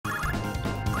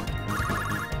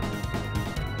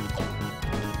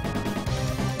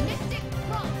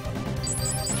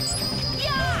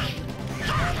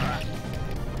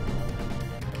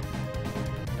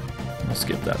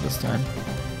re-up that this time.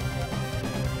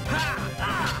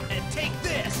 And take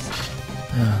this.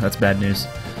 That's bad news.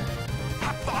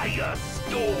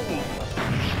 Firestorm.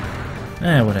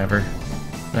 Whatever.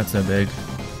 That's no big.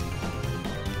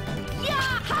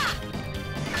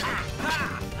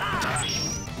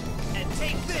 And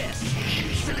take this.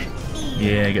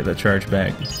 Yeah, get that charge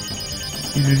back.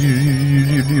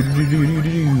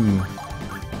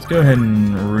 Let's go ahead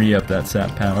and re-up that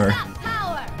sap power.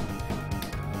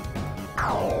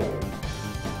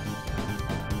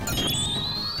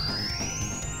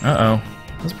 Uh-oh.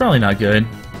 That's probably not good.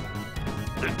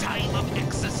 The time of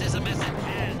exorcism is at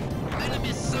hand.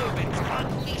 Venomous servants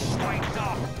unleash my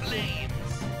dark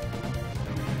flames.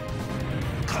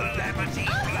 Calamity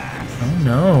blast. Oh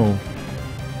no.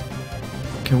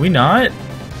 Can we not?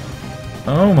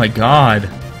 Oh my god.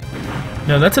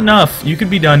 No, that's enough. You could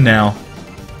be done now.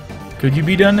 Could you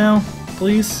be done now,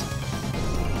 please?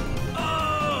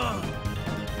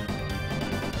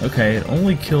 Okay, it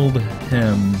only killed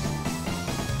him.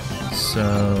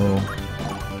 So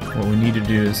what we need to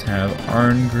do is have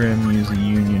Arngrim use a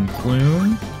Union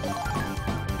Plume.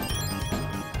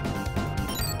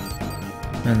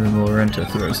 And then Lorenta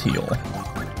throws heal.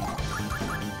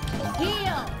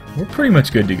 We're pretty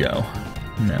much good to go.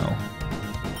 No.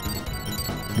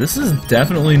 This is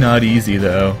definitely not easy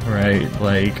though, right?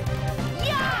 Like...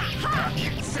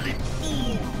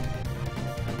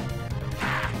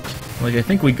 Like, I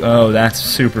think we... Oh, that's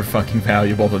super fucking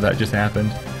valuable that that just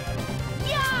happened.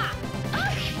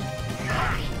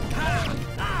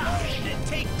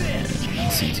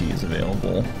 And CT is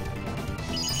available.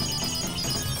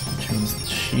 Which means that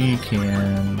she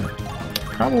can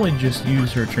probably just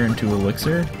use her turn to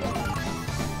Elixir.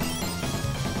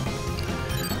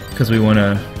 Because we want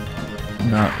to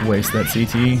not waste that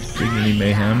CT. Dignity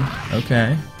Mayhem.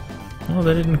 Okay. Well,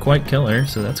 that didn't quite kill her,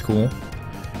 so that's cool.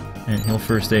 And he'll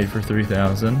first aid for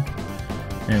 3,000.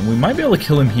 And we might be able to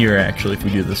kill him here, actually, if we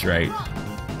do this right.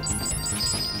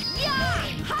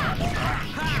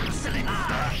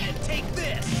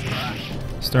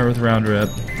 Start with round rip.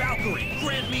 Valkyrie,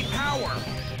 grant me power.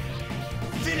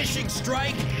 Finishing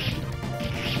strike.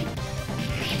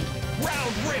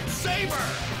 Round rip saber.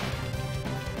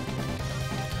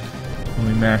 When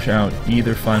we mash out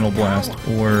either Final Blast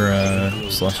or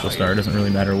Celestial Star, doesn't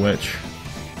really matter which.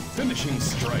 Finishing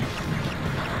strike.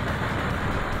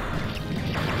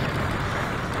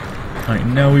 Alright,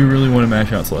 now we really want to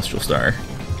mash out Celestial Star.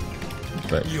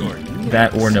 But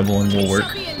that or Nibbling will work.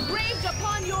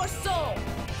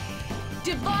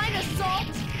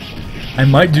 I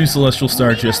might do Celestial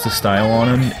Star just to style on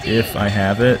him if I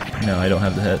have it. No, I don't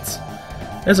have the hits.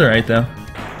 That's alright though.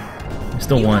 I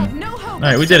still won.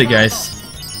 Alright, we did it, guys.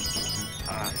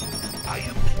 I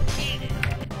am the king.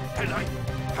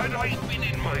 Had I been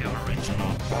in my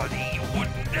original body, you would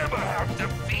never have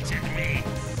defeated me.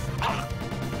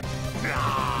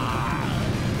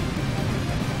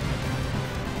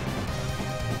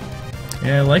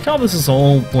 Yeah, I like how this is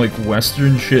all, like,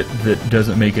 Western shit that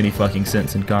doesn't make any fucking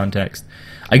sense in context.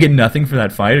 I get nothing for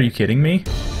that fight, are you kidding me?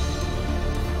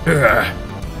 Ugh.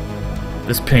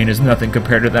 This pain is nothing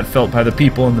compared to that felt by the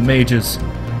people and the mages.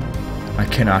 I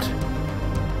cannot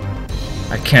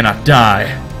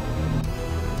die.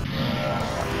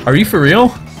 Are you for real?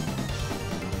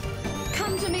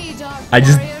 Come to me, dark I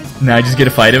just get to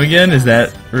fight him again? Is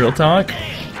that real talk?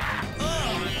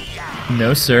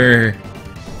 No, sir.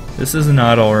 This is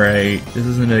not alright. This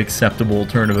isn't an acceptable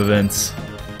turn of events.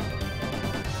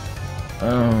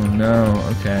 Oh no.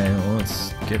 Okay, well,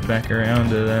 let's get back around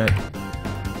to that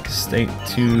state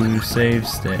 2 save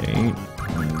state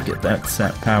and get that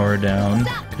sap power down,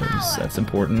 because that's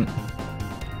important.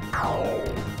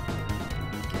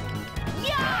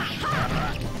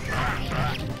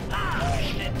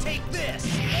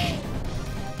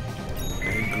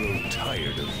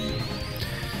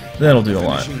 That'll do a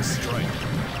lot.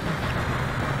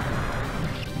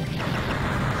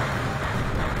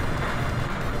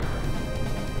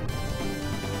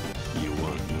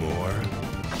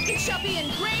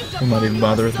 We'll not even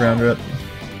bother with round rip.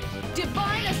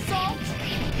 Divine assault.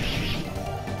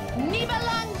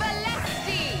 Nibalang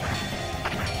Balesti.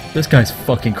 This guy's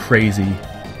fucking crazy.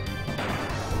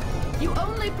 You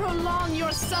only prolong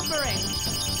your suffering.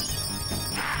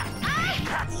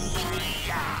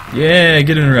 Yeah,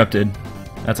 get interrupted.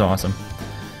 That's awesome.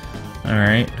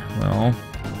 Alright, well,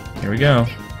 here we go.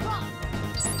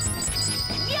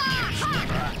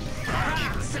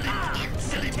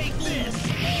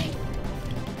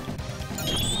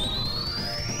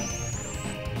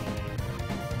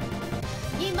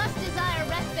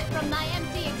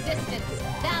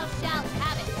 Thou shalt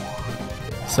have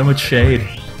it. So much shade.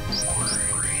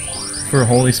 For a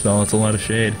holy spell, it's a lot of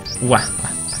shade. Whack,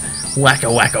 wacka,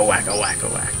 wacka, wacka, wacka,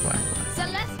 whack, whack.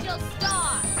 Celestial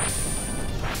star.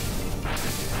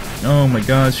 Oh my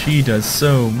god, she does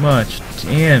so much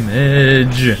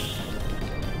damage.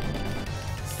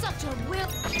 Such a will.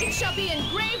 It shall be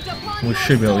engraved upon We your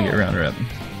should be able to get soul. around her up.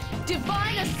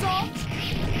 Divine assault.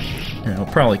 Yeah, we'll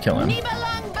probably kill him.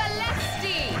 Nibelang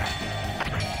Valesti.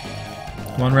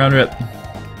 Come on, round rip.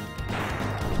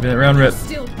 Give me that round rip.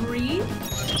 Still breathe.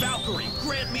 Valkyrie,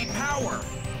 grant me power.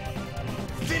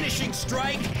 Finishing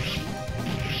strike.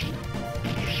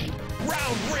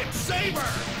 Round rip saber.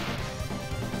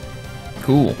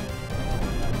 Cool.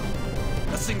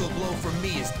 A single blow from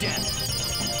me is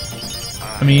death.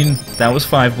 I mean, that was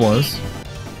 5 blows.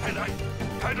 Had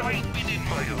I been in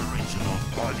my original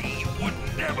body, you would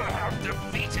never have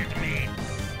defeated me.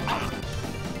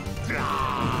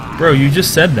 Bro, you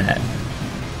just said that.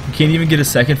 You can't even get a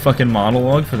second fucking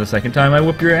monologue for the second time I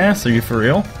whoop your ass? Are you for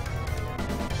real?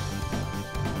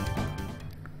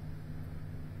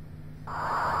 Well,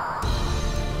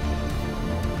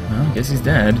 I guess he's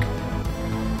dead.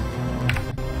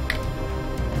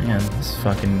 Man, this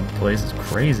fucking place is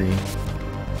crazy.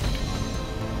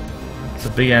 It's a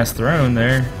big ass throne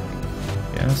there.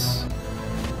 Yes.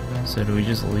 So do we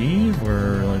just leave,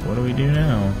 or like what do we do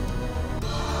now?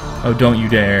 Oh, don't you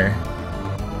dare.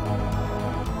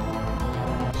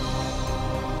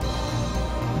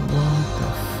 What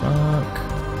the fuck?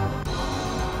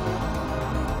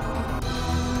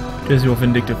 It is your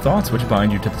vindictive thoughts which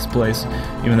bind you to this place,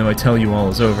 even though I tell you all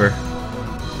is over.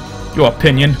 Your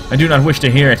opinion, I do not wish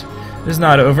to hear it. It is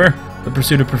not over. The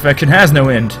pursuit of perfection has no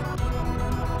end.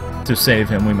 To save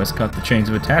him, we must cut the chains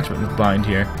of attachment that bind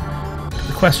here.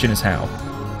 The question is how.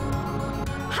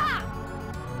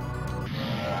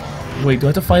 Wait, do I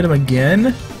have to fight him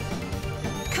again?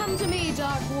 Come to me,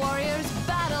 Dark Warriors.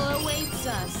 Battle awaits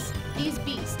us. These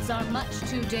beasts are much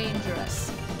too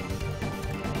dangerous.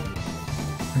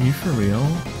 Are you for real?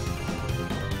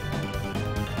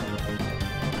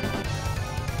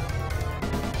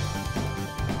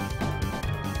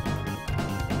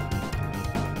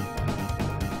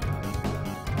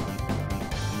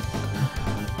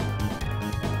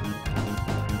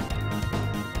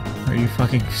 Are you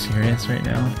fucking serious right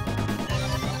now?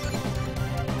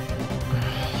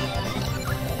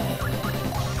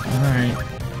 Alright.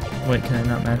 Wait, can I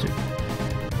not magic?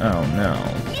 Oh no.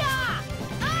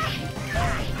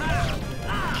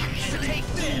 Take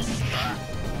this.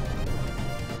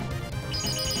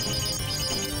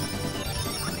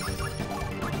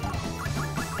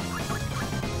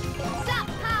 Zap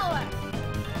power.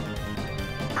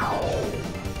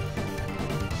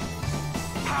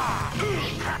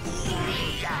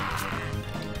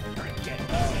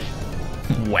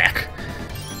 Whack.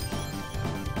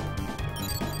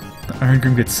 Iron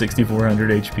Groom gets 6,400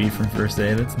 HP from first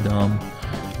aid. That's dumb.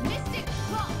 Mystic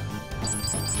Claw.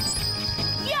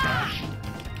 Yeah.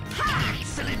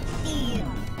 Excellent fool.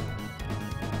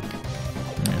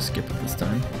 I'm gonna skip it this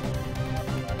time.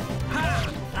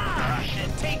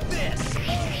 And take this.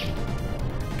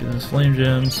 Get those flame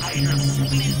gems.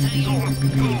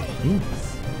 Ooh.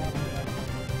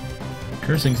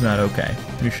 Cursing's not okay.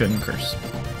 You shouldn't curse.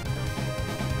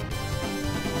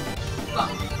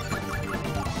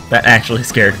 That actually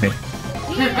scared me.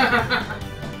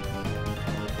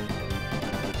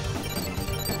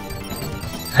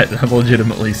 That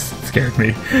legitimately scared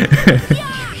me.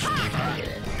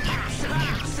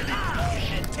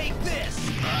 And take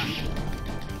this.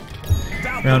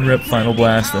 Round rip, final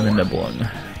blast, and then Nibbling.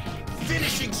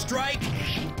 Finishing strike.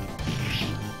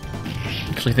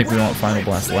 Actually think we want final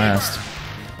blast last.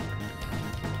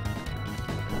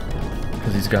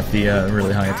 Because he's got the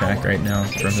really high attack right now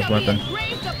from his weapon.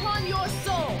 Engraved upon your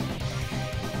soul.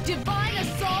 Divine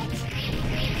assault.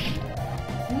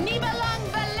 Nibelang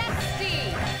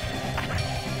Valesti.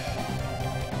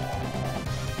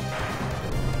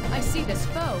 I see this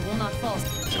foe will not fall. I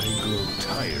grow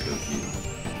tired of you.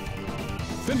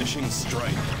 Finishing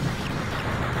strike.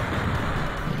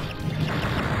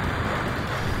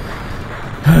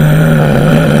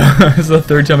 This is the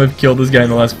third time I've killed this guy in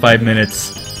the last 5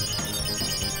 minutes.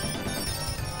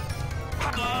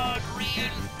 God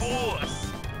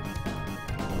reinforce.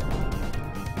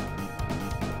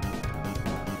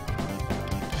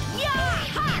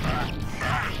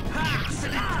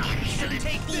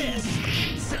 Take this.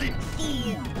 Excellent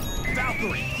fool.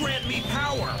 Valkyrie, grant me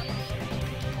power.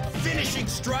 Finishing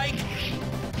strike.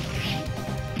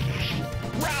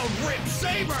 Round rip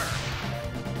saber.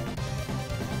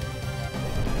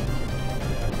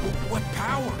 What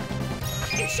power?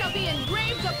 It shall be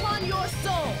engraved upon your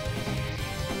soul.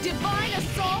 Divine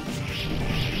assault.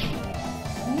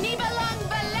 Nibalang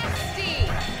Balesti!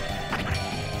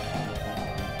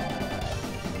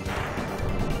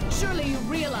 Surely you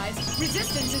realize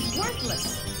resistance is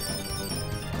worthless.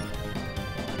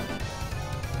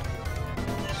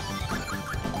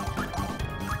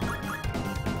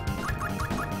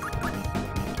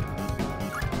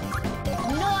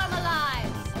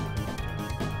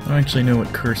 I don't actually know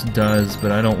what Curse does,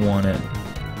 but I don't want it.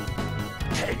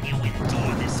 Can you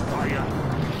endure this fire?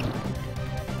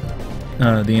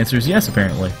 The answer is yes,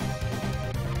 apparently.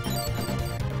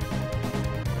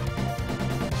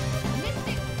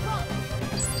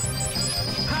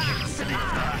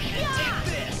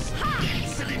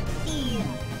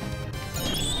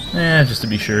 Just to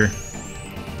be sure.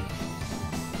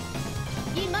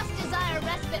 Ye must desire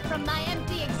respite from my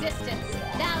empty existence.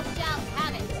 Thou shalt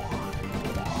have it.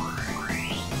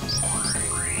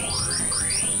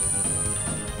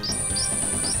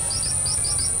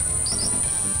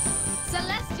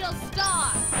 Celestial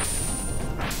star.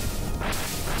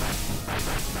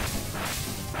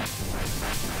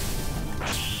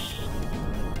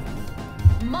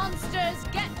 Monsters,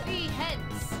 get thee hence.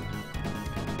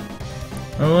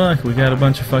 Oh look, we got a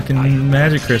bunch of fucking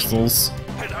magic crystals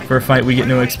for a fight we get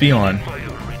no XP on. My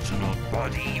original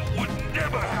body, you would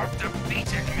never have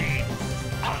defeated me.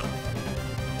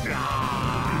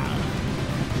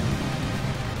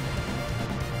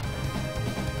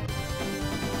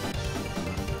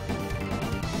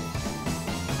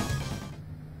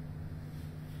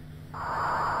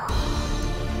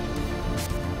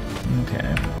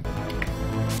 Okay.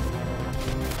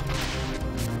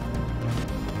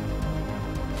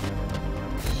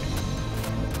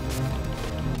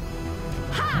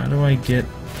 How do I get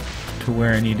to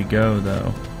where I need to go,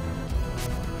 though?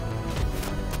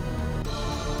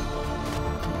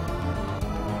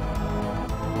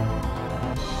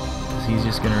 He's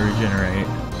just gonna regenerate.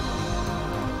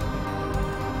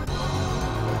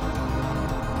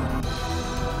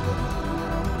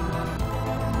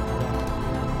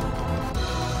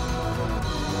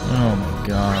 Oh my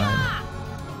god.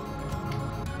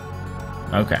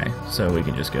 Okay, so we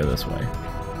can just go this way.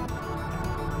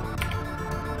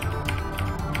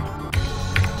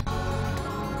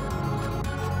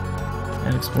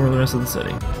 And explore the rest of the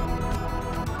city.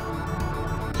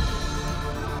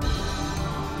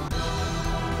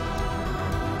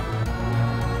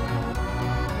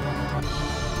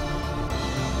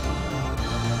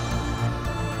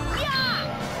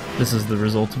 This is the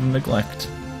result of neglect,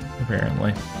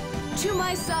 apparently. To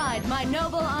my side, my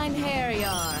noble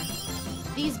Einherjar.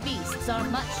 These beasts are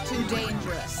much too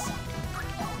dangerous.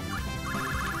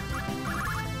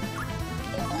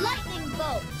 Lightning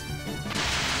bolt!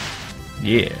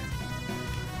 Yeah.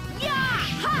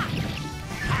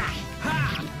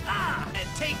 And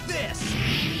take this!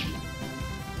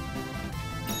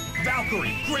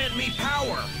 Valkyrie, grant me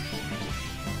power!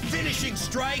 Finishing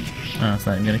strike! Oh, it's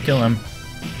not even gonna kill him.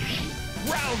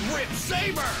 Round rip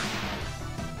saber!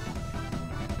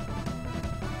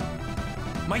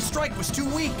 My strike was too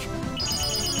weak!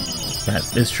 That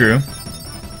is true.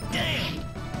 Damn!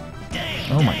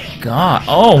 Oh my god.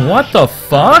 Oh, what the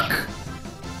fuck?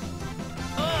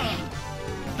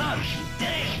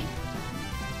 Damn!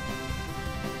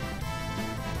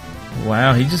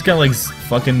 Wow, he just got like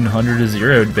fucking 100 to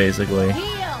 0'd basically.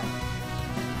 Heal!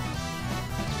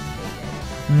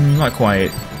 Not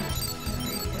quite.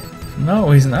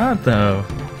 No, he's not though.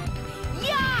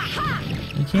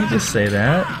 You can't just say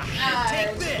that.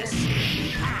 Take this!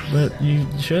 But you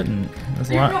shouldn't. That's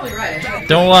You're probably right. I shouldn't.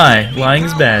 Don't lie. Lying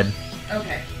is bad.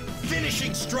 Okay.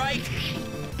 Finishing strike!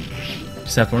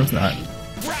 Except when it's not.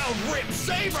 Round rip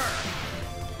saber!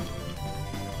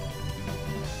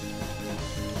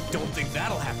 Don't think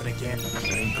that'll happen again.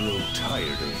 I grow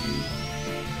tired of you.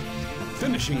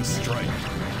 Finishing strike.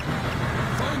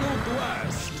 Final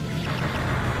blast.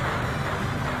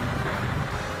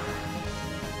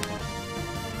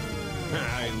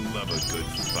 I love a good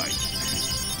fight.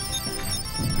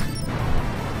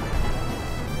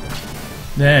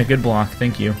 Yeah, good block.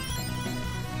 Thank you.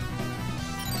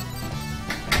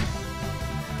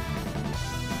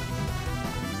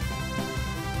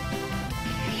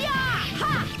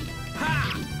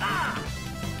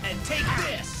 And take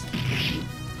this!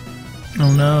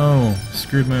 Oh no.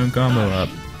 Screwed my own combo up.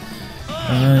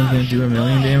 I'm gonna do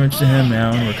 1,000,000 damage to him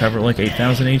now and recover like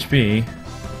 8,000 HP.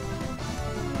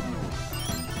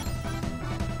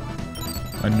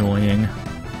 Annoying.